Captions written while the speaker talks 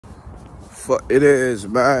Fuck it is,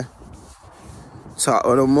 man. Top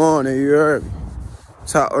of the morning, you heard me?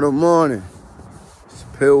 Top of the morning. It's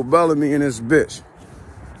Pill Bellamy in this bitch.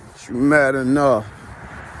 You mad enough.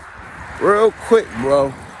 Real quick,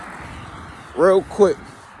 bro. Real quick.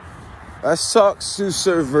 Let's talk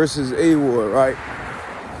TSU versus A-Ward, right?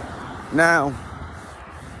 Now,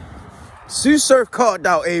 TSU called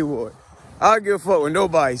out A-Ward. I don't give a fuck what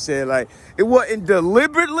nobody said. Like, it wasn't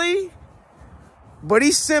deliberately, but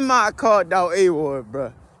he semi-called out A-Ward,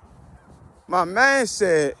 bro. My man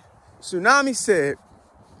said, Tsunami said,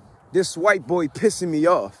 this white boy pissing me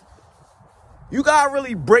off. You gotta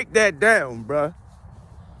really break that down, bro.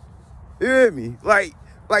 You hear me? Like,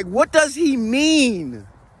 what does he mean?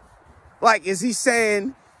 Like, is he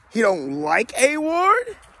saying he don't like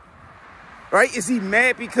A-Ward? Right? Is he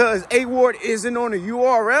mad because A-Ward isn't on the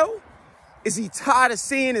URL? Is he tired of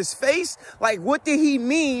seeing his face? Like, what did he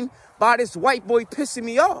mean by this white boy pissing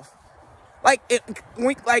me off? Like, if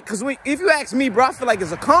you ask me, bro, I feel like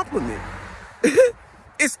it's a compliment.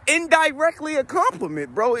 It's indirectly a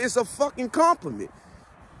compliment, bro. It's a fucking compliment.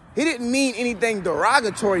 He didn't mean anything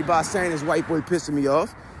derogatory by saying this white boy pissing me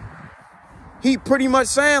off. He pretty much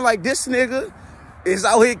saying, like, this nigga is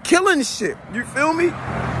out here killing shit. You feel me?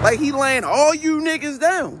 Like, he laying all you niggas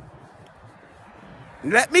down.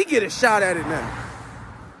 Let me get a shot at it now.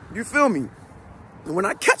 You feel me? And when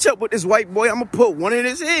I catch up with this white boy, I'm going to put one in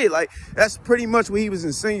his head. Like, that's pretty much what he was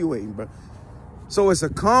insinuating, bro. So it's a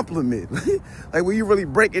compliment. Like, when you really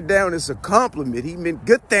break it down, it's a compliment. He meant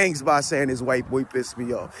good things by saying this white boy pissed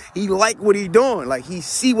me off. He like what he doing. Like, he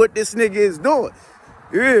see what this nigga is doing.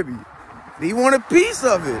 You hear me? He want a piece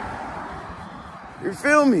of it. You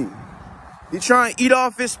feel me? He trying to eat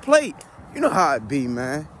off his plate. You know how it be,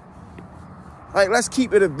 man. Like, let's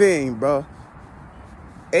keep it a being, bro.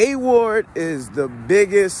 A-Ward is the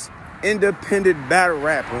biggest independent battle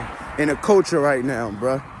rapper in the culture right now,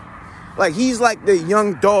 bro. Like, he's like the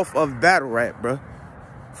young Dolph of battle rap, bro.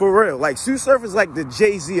 For real. Like, TSU is like the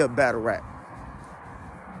Jay-Z of battle rap.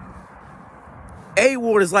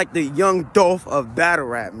 A-Ward is like the young Dolph of battle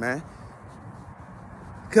rap, man.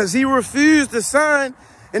 Because he refused to sign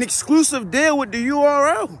an exclusive deal with the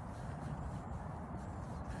URL.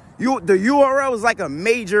 The URL is like a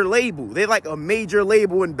major label. They're like a major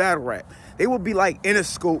label in battle rap. They would be like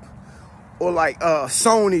Interscope or like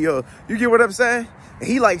Sony or, you get what I'm saying? And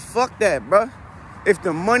he like, fuck that, bro. If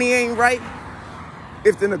the money ain't right,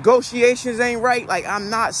 if the negotiations ain't right, like,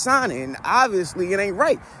 I'm not signing. And obviously it ain't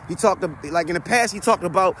right. He talked, like, in the past, he talked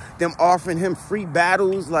about them offering him free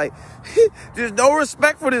battles. Like, there's no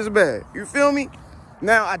respect for this man. You feel me?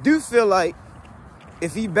 Now, I do feel like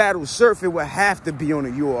if he battles Surf, it would have to be on a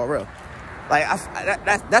URL. Like,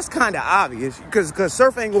 that's kind of obvious, because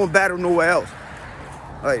Surf ain't gonna battle nowhere else.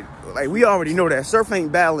 Like we already know that. Surf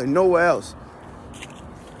ain't battling nowhere else.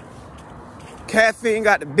 Caffeine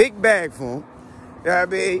got the big bag for him. You know what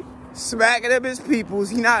I mean? Smacking up his peoples.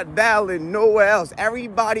 He not battling nowhere else.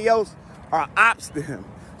 Everybody else are ops to him.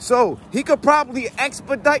 So he could probably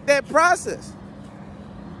expedite that process.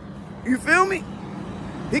 You feel me?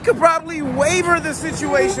 He could probably waiver the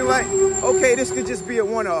situation, like, okay, this could just be a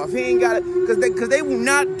one-off. He ain't got it, because they will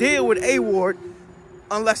not deal with A-Ward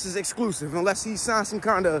unless it's exclusive, unless he signs some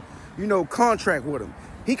kind of, you know, contract with him.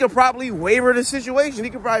 He could probably waiver the situation. He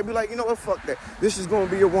could probably be like, you know what, fuck that. This is going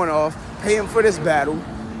to be a one-off. Pay him for this battle,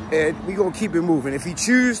 and we going to keep it moving. If he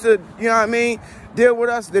chooses to, you know what I mean, deal with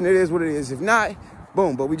us, then it is what it is. If not,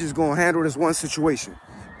 boom, but we just going to handle this one situation.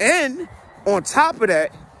 And on top of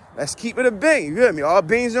that, let's keep it a bang. You hear me? All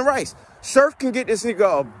beans and rice. Surf can get this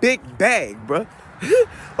nigga a big bag, bro.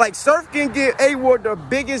 Like, Surf can get A-Ward the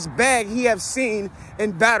biggest bag he have seen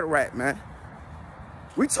in battle rap, man.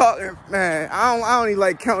 We talking, man, I don't even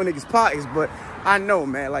like counting niggas' pockets, but I know,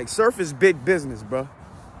 man, like, Surf is big business, bro.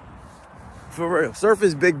 For real. Surf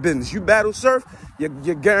is big business. You battle Surf, you're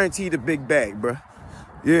guaranteed a big bag, bro.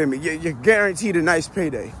 You hear me? You're guaranteed a nice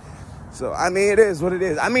payday. So, I mean, it is what it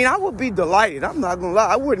is. I mean, I would be delighted. I'm not going to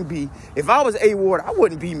lie. I wouldn't be, if I was A-Ward, I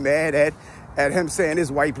wouldn't be mad at him saying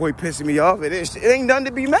this white boy pissing me off. It ain't nothing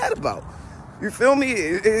to be mad about. You feel me?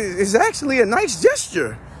 It's actually a nice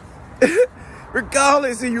gesture.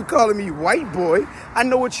 Regardless of you calling me white boy, I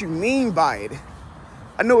know what you mean by it.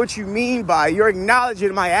 I know what you mean by it. You're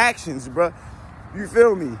acknowledging my actions, bro. You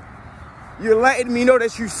feel me? You're letting me know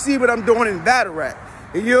that you see what I'm doing in battle rap.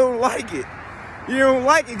 And you don't like it. You don't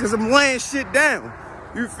like it because I'm laying shit down.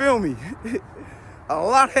 You feel me? A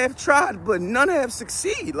lot have tried, but none have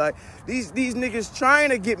succeeded. Like, these niggas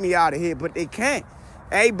trying to get me out of here, but they can't.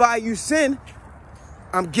 Everybody you send,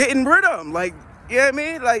 I'm getting rid of them. Like, you know what I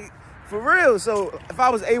mean? Like, for real. So if I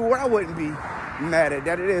was A-Ward, I wouldn't be mad at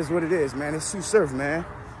that. It is what it is, man. It's Tsu Surf, man.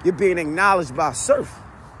 You're being acknowledged by Surf,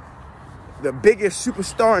 the biggest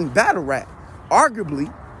superstar in battle rap,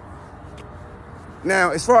 arguably.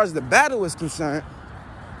 Now, as far as the battle is concerned,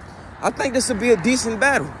 I think this will be a decent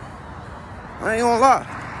battle. I ain't gonna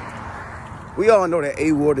lie. We all know that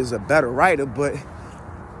A-Ward is a better writer, but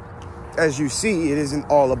as you see, it isn't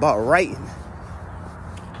all about writing.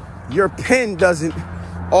 Your pen doesn't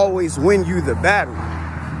always win you the battle.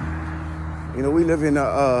 You know, we live in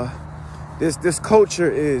this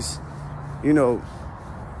culture is, you know,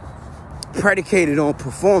 predicated on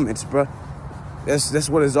performance, bro. That's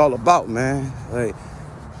what it's all about, man. Like,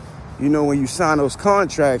 you know, when you sign those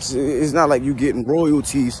contracts, it's not like you getting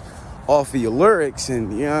royalties off of your lyrics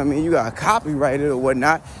and, you know what I mean, you got to copyright it or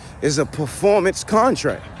whatnot. It's a performance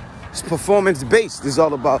contract. It's performance-based. It's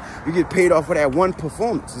all about, you get paid off for that one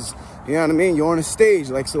performance. It's, you know what I mean? You're on a stage.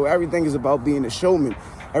 Like, so everything is about being a showman.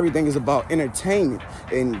 Everything is about entertainment.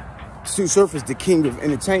 And Tsu Surf is the king of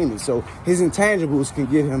entertainment. So his intangibles can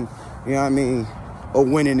get him, you know what I mean, a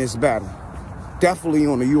win in this battle. Definitely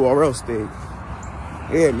on the URL stage.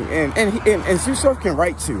 Yeah, and Tsu Surf can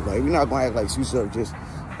write too. Like, we're not gonna act like Tsu Surf just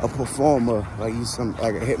a performer, like he's some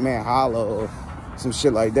like a Hitman Holla or some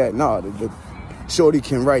shit like that. No, the Shorty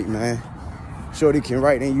can write, man. Shorty can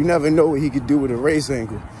write, and you never know what he could do with a race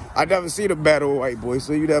angle. I never see the battle with white boy,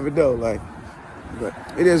 so you never know. Like, but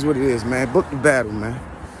it is what it is, man. Book the battle, man.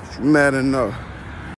 You mad enough.